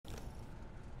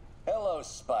Hello,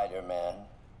 Spider-Man.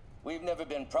 We've never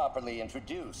been properly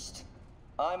introduced.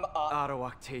 I'm Otto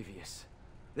Octavius.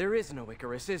 There is no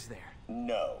Icarus, is there?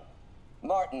 No.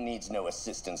 Martin needs no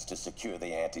assistance to secure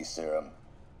the anti-serum.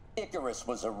 Icarus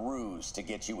was a ruse to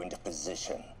get you into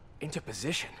position. Into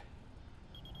position?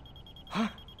 Huh?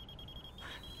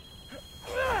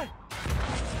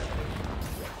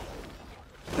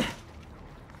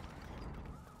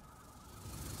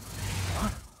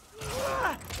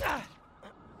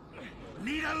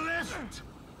 Need a lift?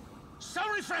 So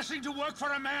refreshing to work for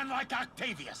a man like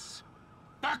Octavius.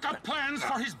 Backup plans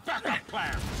for his backup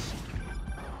plans.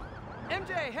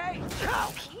 MJ, hey!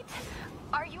 Pete?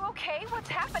 Are you okay? What's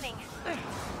happening?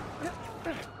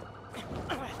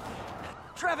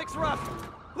 Traffic's rough.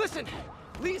 Listen,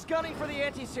 Lee's gunning for the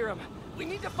anti-serum. We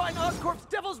need to find Oscorp's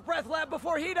Devil's Breath lab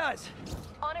before he does.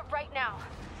 On it right now.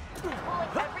 Pulling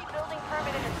every building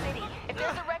permit in the city. If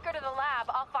there's a record of the lab,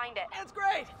 I'll find it. That's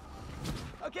great!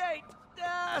 Okay,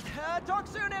 talk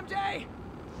soon, MJ!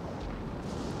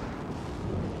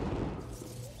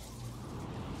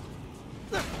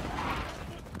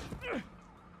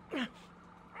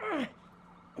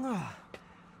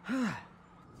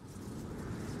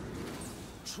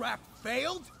 Trap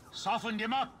failed? Softened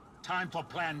him up. Time for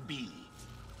plan B.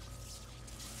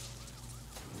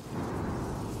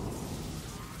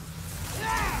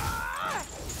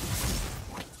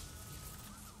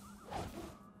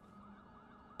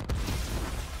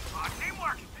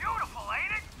 Teamwork is beautiful,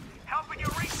 ain't it? Helping you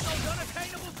reach those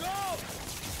unattainable goals!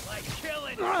 Like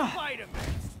killing Spider-Man.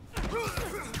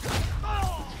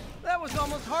 That was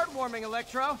almost heartwarming,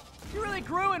 Electro. You really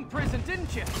grew in prison,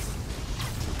 didn't you?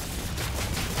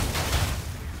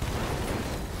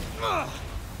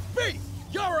 B,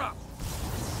 you're up!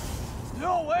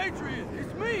 No, Adrian,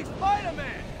 it's me,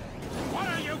 Spider-Man! What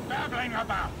are you babbling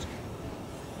about?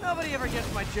 Nobody ever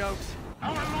gets my jokes.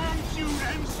 Our long feud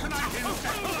ends tonight in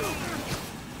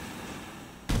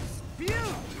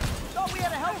Phew! Thought we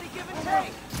had a healthy give and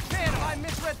take. Man, have I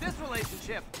misread this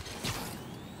relationship.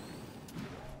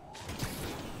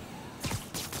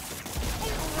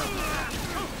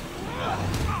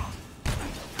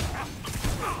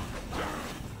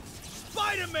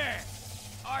 Spider-Man!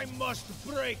 I must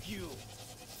break you.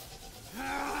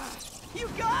 You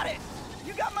got it!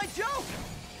 You got my joke!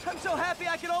 I'm so happy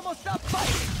I can almost stop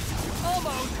fighting!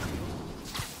 Almost!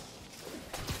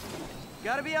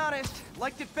 Gotta be honest,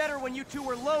 liked it better when you two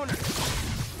were loners.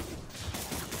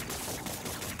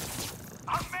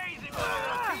 Amazing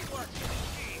teamwork,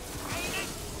 ain't it?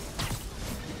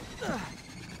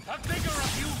 The vigor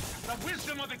of youth, the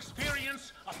wisdom of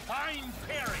experience, a fine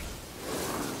pairing.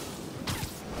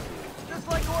 Just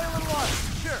like oil and water,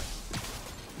 sure.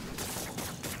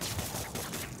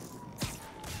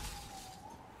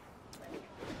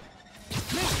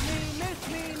 Miss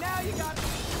me, now you got it.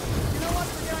 You know what,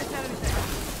 forget I said anything.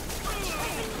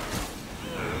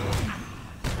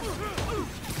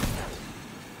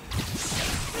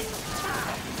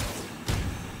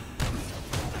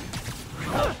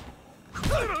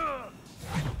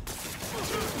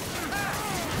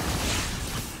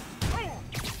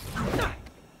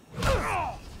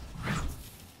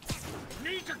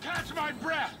 Need to catch my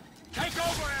breath. Take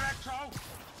over, Electro.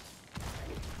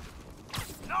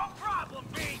 No problem,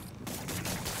 B.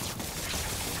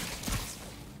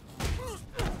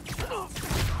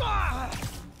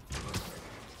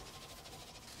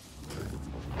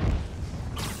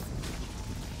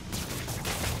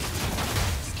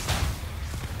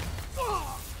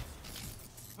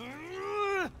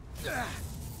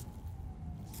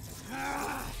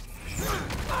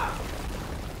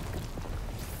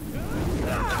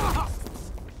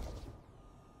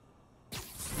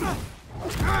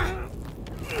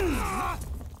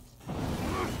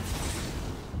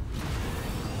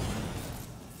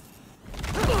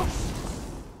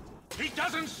 He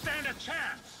doesn't stand a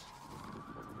chance.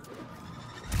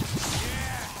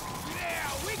 Yeah,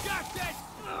 we got that.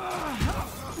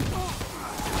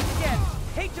 Again,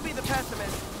 hate to be the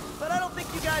pessimist, but I don't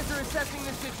think you guys are assessing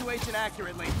this situation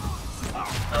accurately.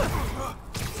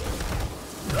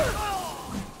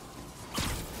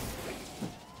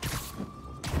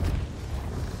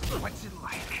 What's it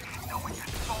like knowing you're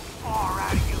so far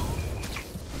out of your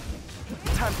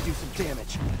league? Time to do some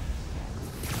damage.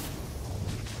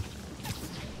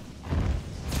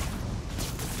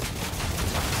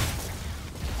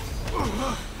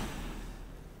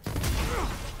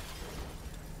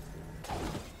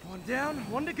 One down,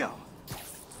 one to go.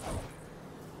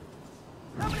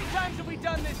 How many times have we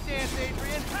done this dance,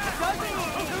 Adrian? A dozen?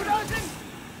 2 dozen?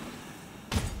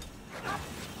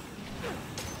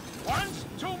 Once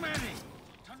too many.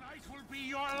 Tonight will be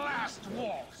your last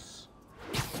waltz.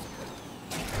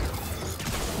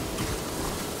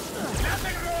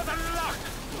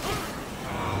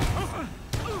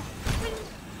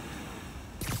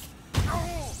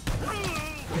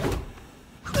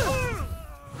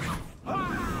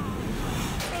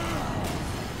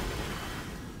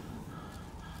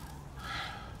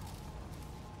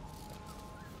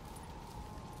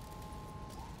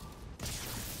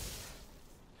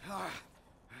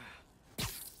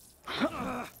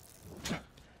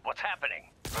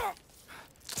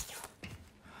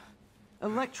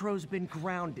 Electro's been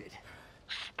grounded.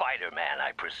 Spider-Man,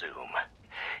 I presume.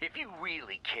 If you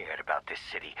really cared about this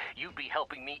city, you'd be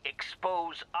helping me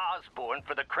expose Osborn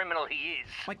for the criminal he is.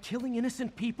 By killing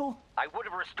innocent people? I would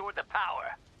have restored the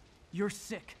power. You're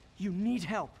sick. You need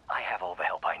help. I have all the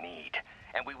help I need,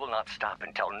 and we will not stop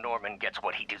until Norman gets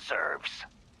what he deserves.